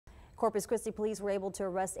Corpus Christi police were able to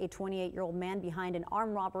arrest a 28-year-old man behind an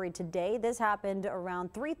armed robbery today. This happened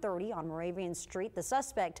around 3:30 on Moravian Street. The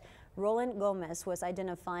suspect, Roland Gomez, was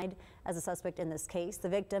identified as a suspect in this case. The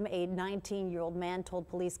victim, a 19-year-old man, told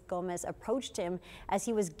police Gomez approached him as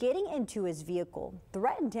he was getting into his vehicle,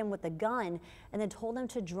 threatened him with a gun, and then told him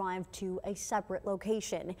to drive to a separate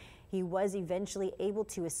location. He was eventually able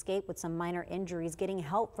to escape with some minor injuries, getting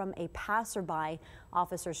help from a passerby.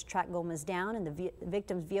 Officers tracked Gomez down, and the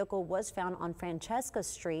victim's vehicle was found on Francesca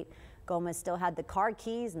Street. Gomez still had the car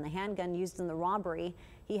keys and the handgun used in the robbery.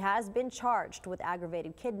 He has been charged with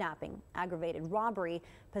aggravated kidnapping, aggravated robbery,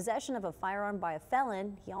 possession of a firearm by a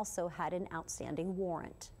felon. He also had an outstanding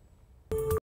warrant.